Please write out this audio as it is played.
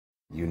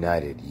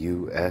United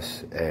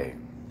USA.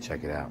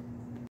 Check it out.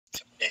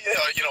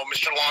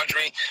 Mr.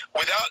 Laundrie,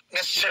 without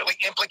necessarily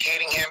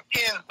implicating him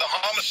in the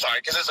homicide,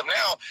 because as of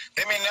now,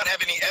 they may not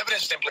have any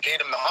evidence to implicate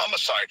him in the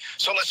homicide.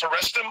 So let's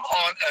arrest him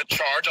on a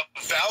charge, a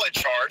valid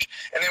charge,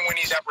 and then when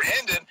he's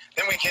apprehended,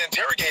 then we can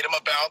interrogate him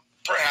about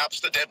perhaps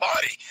the dead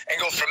body and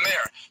go from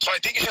there. So I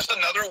think it's just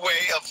another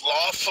way of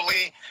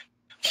lawfully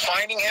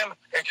finding him.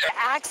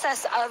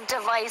 Access of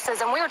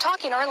devices, and we were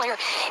talking earlier,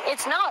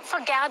 it's not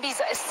for Gabby's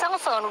cell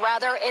phone,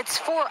 rather it's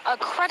for a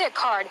credit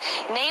card,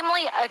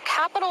 namely a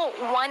Capital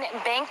One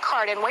bank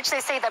card, in which they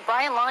say that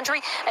Brian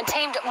Laundrie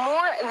obtained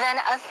more than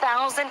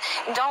 $1,000.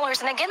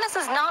 And again, this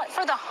is not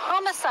for the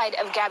homicide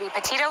of Gabby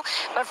Petito,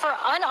 but for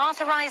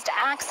unauthorized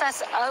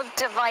access of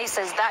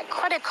devices. That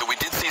credit card. We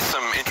did see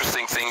some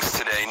interesting things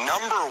today.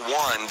 Number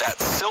one, that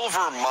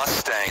silver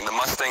Mustang, the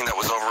Mustang that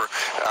was over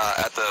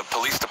at the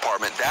police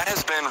department, that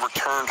has been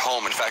returned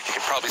home. In fact, you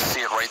can probably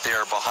see it right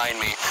there behind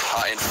me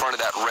in front of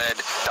that red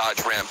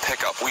Dodge Ram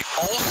pickup. We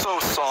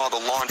also saw the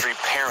Laundrie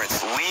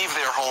parents leave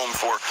their home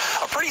for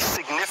a pretty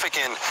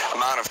significant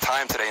amount of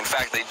time today. In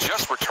fact, they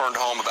just returned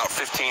home about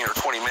 15 or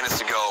 20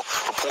 minutes ago.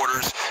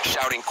 Reporters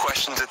shouting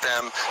questions at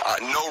them,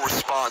 no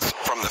response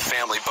from the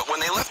family. But when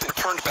they left, they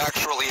returned back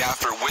shortly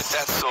after with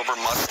that silver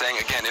Mustang.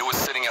 Again, it was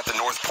sitting at the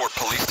Northport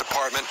Police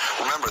Department.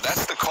 Remember,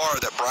 that's the car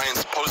that Brian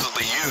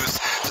supposedly used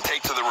to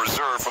take to the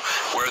reserve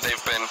where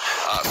they've been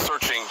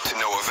searching to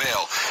no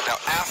avail. Now,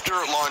 after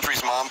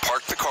Laundrie's mom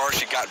parked the car,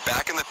 she got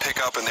back in the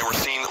pickup, and they were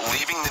seen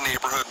leaving the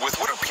neighborhood with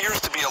what appears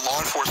to be a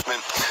law enforcement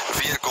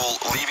vehicle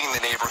leaving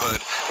the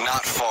neighborhood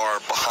not far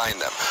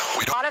behind them.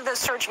 A lot of those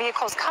search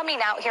vehicles coming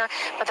out here,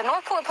 but the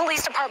Northport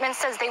Police Department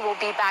says they will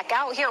be back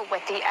out here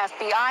with the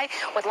FBI,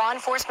 with law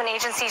enforcement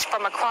agencies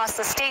from across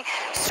the state,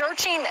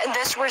 searching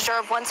this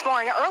reserve once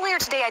more. And earlier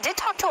today, I did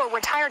talk to a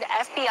retired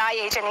FBI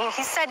agent, and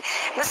he said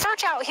the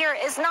search out here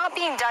is not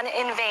being done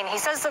in vain. He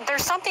says that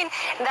there's something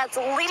that's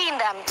leading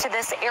them to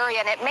this area,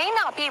 and it may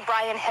not be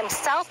Brian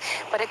himself,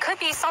 but it could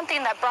be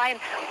something that Brian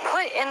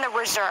put in the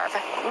reserve.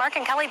 Mark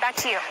and Kelly, back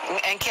to you.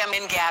 And Kim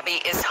and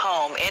Gabby is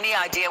home. Any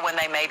idea when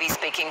they may be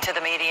speaking to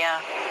the media?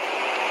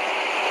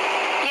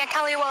 Yeah,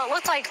 Kelly, well, it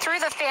looks like through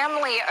the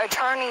family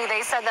attorney,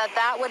 they said that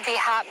that would be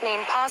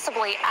happening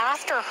possibly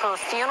after her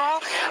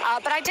funeral.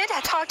 But I did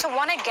talk to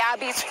one of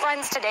Gabby's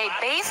friends today,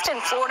 based in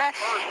Florida.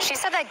 She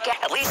said that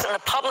at least in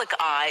the public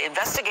eye,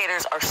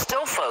 investigators are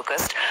still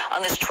focused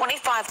on this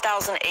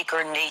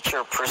 25,000-acre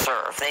nature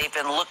preserve. They've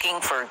been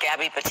looking for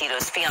Gabby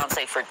Petito's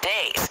fiance for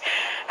days,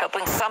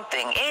 hoping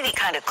something, any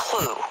kind of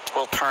clue,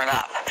 will turn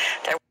up.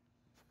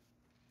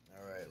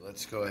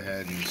 Let's go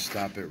ahead and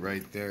stop it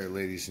right there,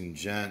 ladies and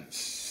gents.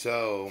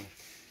 So,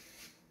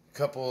 a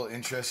couple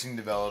interesting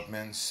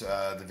developments.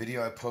 The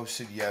video I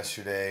posted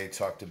yesterday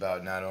talked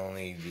about not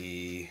only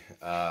the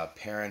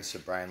parents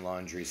of Brian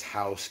Laundrie's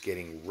house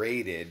getting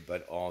raided,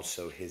 but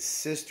also his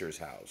sister's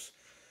house.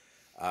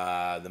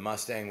 The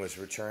Mustang was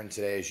returned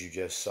today, as you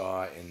just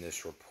saw in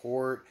this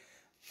report.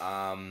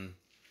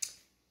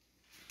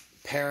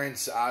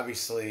 Parents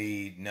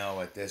obviously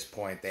know at this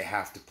point they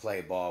have to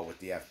play ball with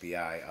the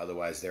FBI,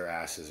 otherwise their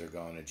asses are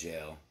going to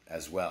jail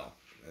as well.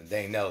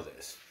 They know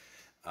this.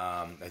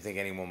 I think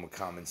anyone with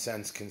common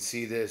sense can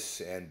see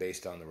this, and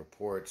based on the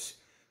reports,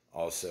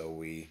 also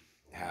we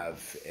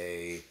have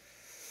a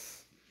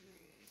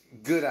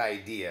good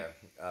idea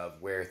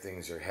of where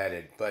things are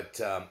headed. But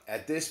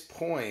at this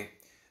point,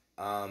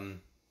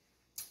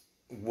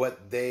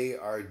 what they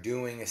are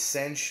doing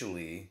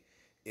essentially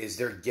is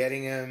they're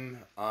getting him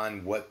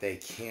on what they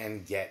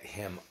can get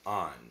him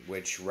on,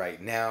 which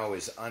right now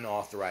is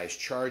unauthorized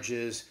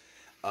charges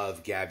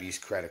of Gabby's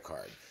credit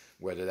card,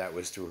 whether that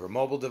was through her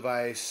mobile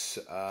device,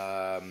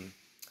 card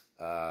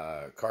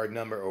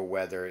number, or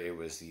whether it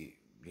was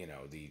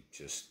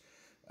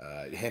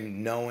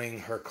him knowing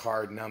her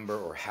card number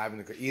or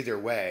having the, either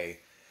way.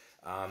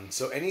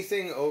 So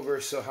anything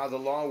over, so how the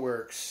law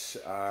works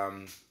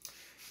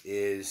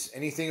is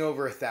anything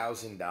over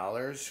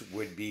 $1,000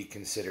 would be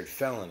considered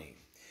felony.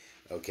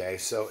 Okay,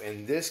 so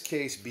in this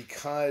case,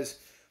 because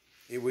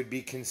it would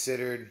be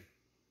considered,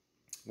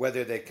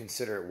 whether they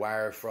consider it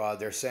wire fraud,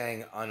 they're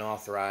saying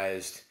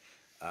unauthorized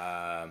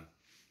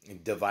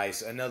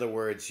device. In other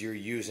words, you're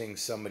using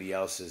somebody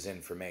else's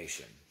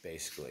information,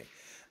 basically.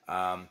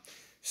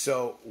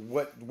 So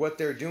what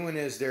they're doing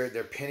is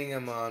they're pinning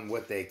them on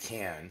what they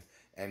can,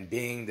 and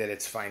being that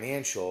it's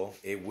financial,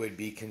 it would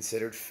be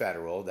considered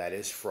federal. That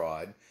is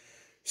fraud.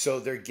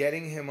 So they're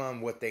getting him on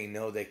what they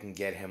know they can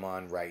get him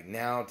on right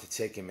now to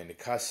take him into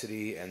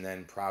custody, and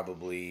then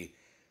probably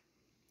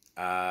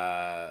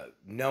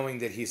knowing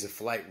that he's a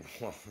flight,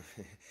 well,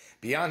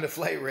 beyond a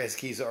flight risk,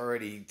 he's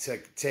already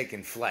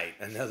taken flight.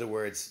 In other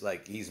words,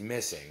 like he's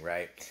missing,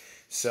 right?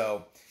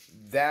 So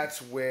that's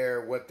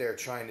where what they're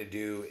trying to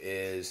do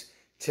is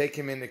take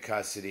him into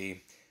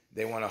custody.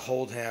 They want to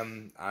hold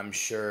him. I'm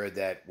sure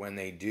that when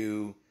they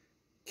do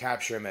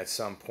capture him at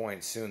some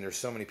point soon, there's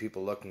so many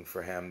people looking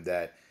for him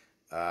that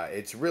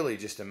it's really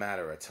just a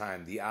matter of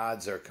time. The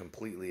odds are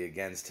completely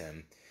against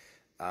him.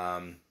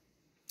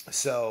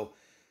 So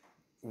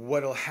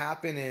what'll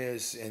happen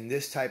is, in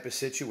this type of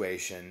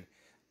situation,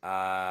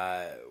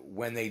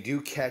 when they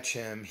do catch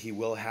him, he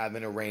will have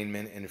an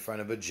arraignment in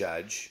front of a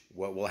judge.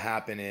 What will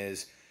happen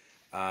is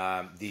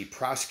the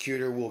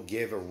prosecutor will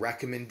give a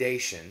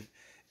recommendation,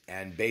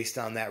 and based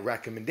on that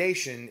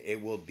recommendation,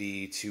 it will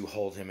be to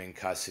hold him in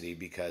custody,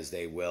 because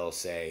they will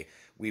say,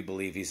 we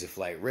believe he's a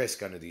flight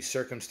risk under these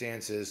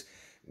circumstances.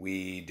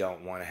 We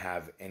don't want to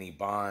have any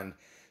bond.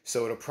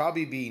 So it'll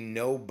probably be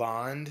no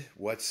bond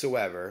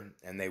whatsoever,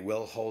 and they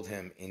will hold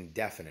him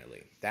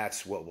indefinitely.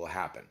 That's what will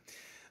happen.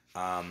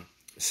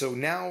 So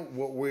now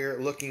what we're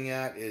looking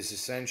at is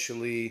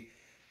essentially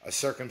a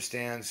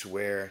circumstance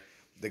where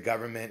the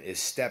government is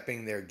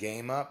stepping their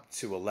game up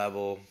to a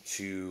level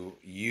to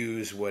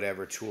use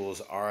whatever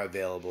tools are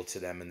available to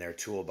them in their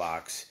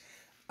toolbox.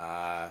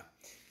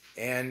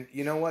 And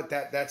you know what?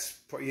 That's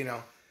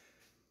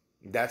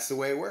the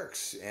way it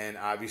works. And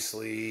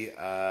obviously,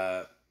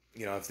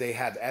 if they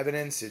have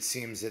evidence, it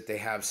seems that they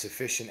have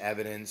sufficient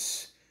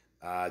evidence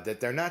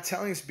that they're not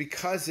telling us,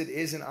 because it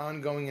is an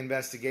ongoing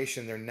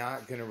investigation. They're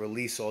not going to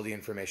release all the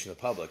information to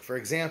the public. For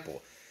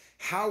example,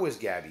 how was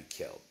Gabby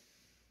killed?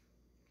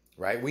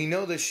 Right? We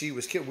know that she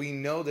was killed. We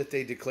know that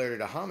they declared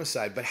it a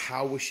homicide, but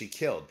how was she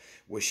killed?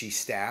 Was she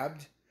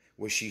stabbed?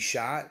 Was she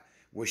shot?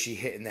 Was she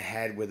hit in the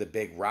head with a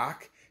big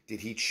rock?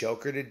 Did he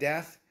choke her to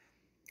death?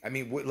 I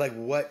mean, what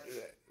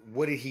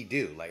did he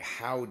do? Like,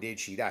 how did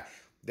she die?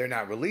 They're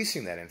not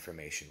releasing that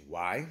information.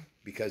 Why?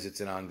 Because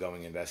it's an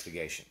ongoing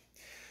investigation.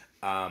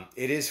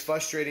 It is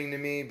frustrating to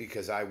me,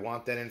 because I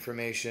want that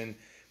information.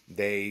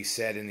 They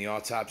said in the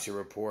autopsy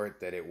report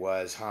that it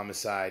was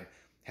homicide.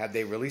 Have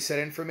they released that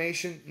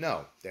information?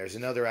 No. There's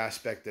another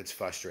aspect that's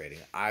frustrating.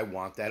 I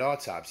want that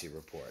autopsy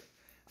report.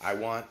 I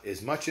want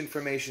as much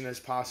information as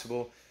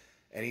possible.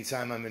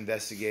 Anytime I'm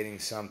investigating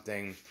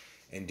something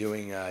and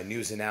doing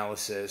news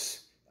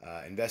analysis,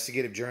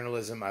 investigative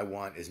journalism, I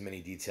want as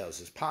many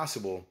details as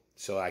possible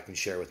so I can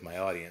share with my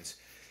audience.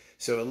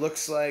 So it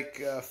looks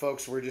like,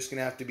 folks, we're just going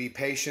to have to be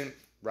patient,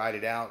 ride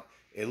it out.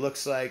 It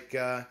looks like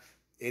it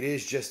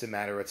is just a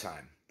matter of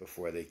time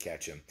before they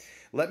catch him.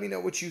 Let me know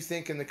what you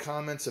think in the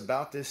comments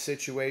about this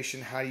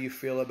situation. How do you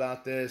feel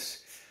about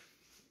this?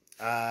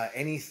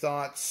 Any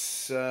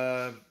thoughts,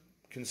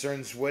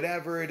 concerns,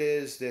 whatever it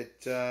is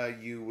that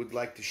you would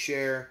like to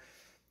share,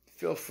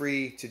 feel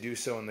free to do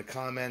so in the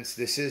comments.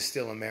 This is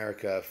still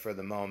America for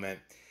the moment.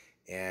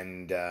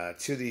 And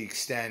to the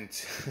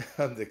extent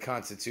of the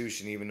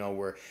Constitution, even though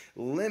we're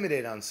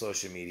limited on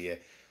social media,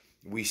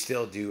 we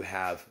still do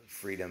have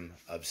freedom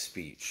of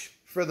speech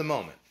for the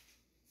moment.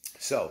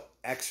 So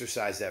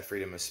exercise that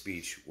freedom of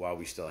speech while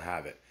we still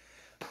have it,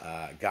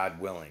 God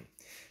willing.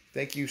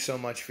 Thank you so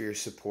much for your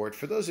support.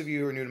 For those of you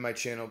who are new to my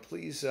channel,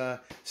 please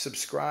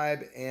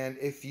subscribe. And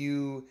if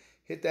you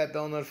hit that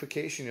bell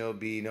notification, you'll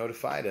be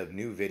notified of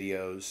new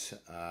videos.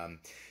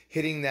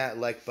 Hitting that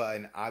like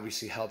button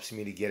obviously helps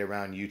me to get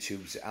around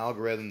YouTube's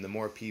algorithm. The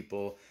more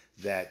people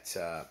that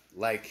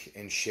like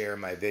and share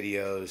my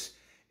videos,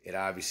 it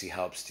obviously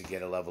helps to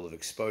get a level of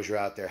exposure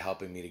out there,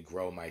 helping me to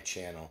grow my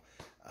channel,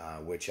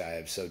 which I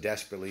have so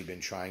desperately been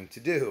trying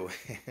to do.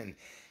 And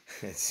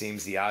it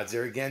seems the odds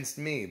are against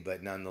me,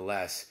 but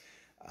nonetheless,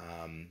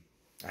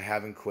 I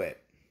haven't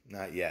quit.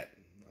 Not yet.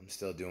 I'm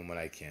still doing what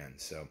I can.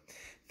 So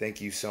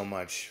thank you so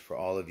much for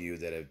all of you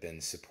that have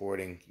been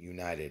supporting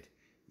United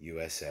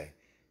USA.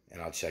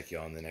 And I'll check you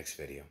all in the next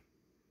video.